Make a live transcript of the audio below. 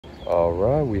All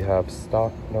right, we have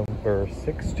stock number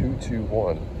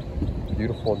 6221.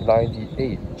 Beautiful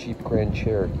 98 Jeep Grand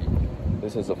Cherokee.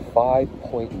 This is a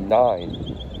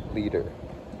 5.9 liter.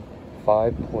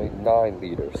 5.9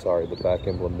 liter. Sorry, the back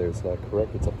emblem there is not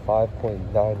correct. It's a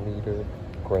 5.9 liter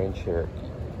Grand Cherokee.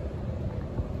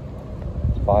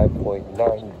 5.9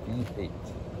 V8.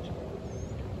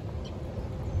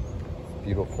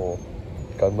 Beautiful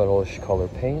gunmetalish color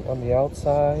paint on the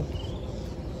outside.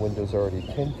 Windows already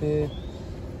tinted.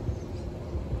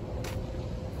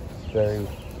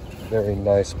 Very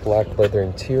nice black leather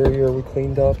interior we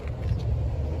cleaned up.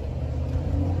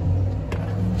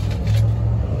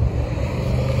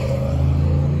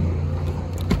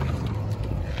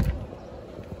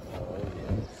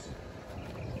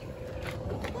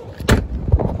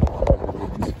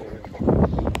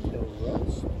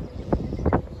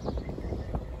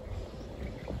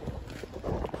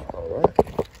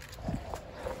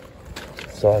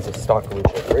 So has a stock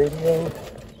original radio.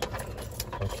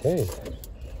 Okay,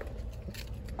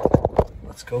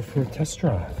 let's go for a test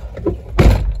drive.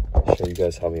 Show you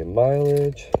guys how many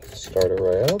mileage. Start it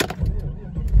right up.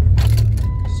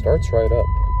 Starts right up.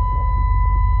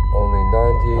 Only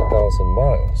 98,000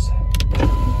 miles.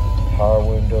 Power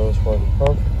windows run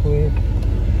perfectly.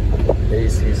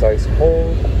 AC's ice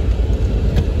cold.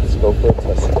 Let's go for a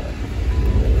test drive.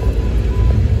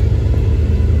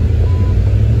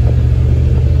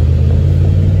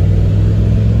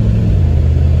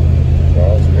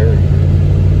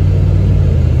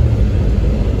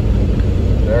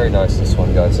 Very nice, this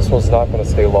one, guys. This one's not going to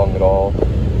stay long at all.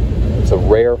 It's a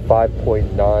rare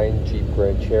 5.9 Jeep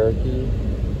Grand Cherokee,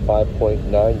 5.9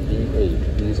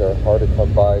 V8. These are hard to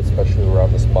come by, especially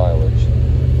around this mileage.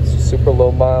 It's super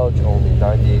low mileage, only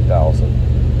 98,000.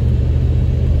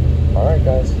 All right,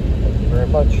 guys. Thank you very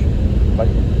much. Bye.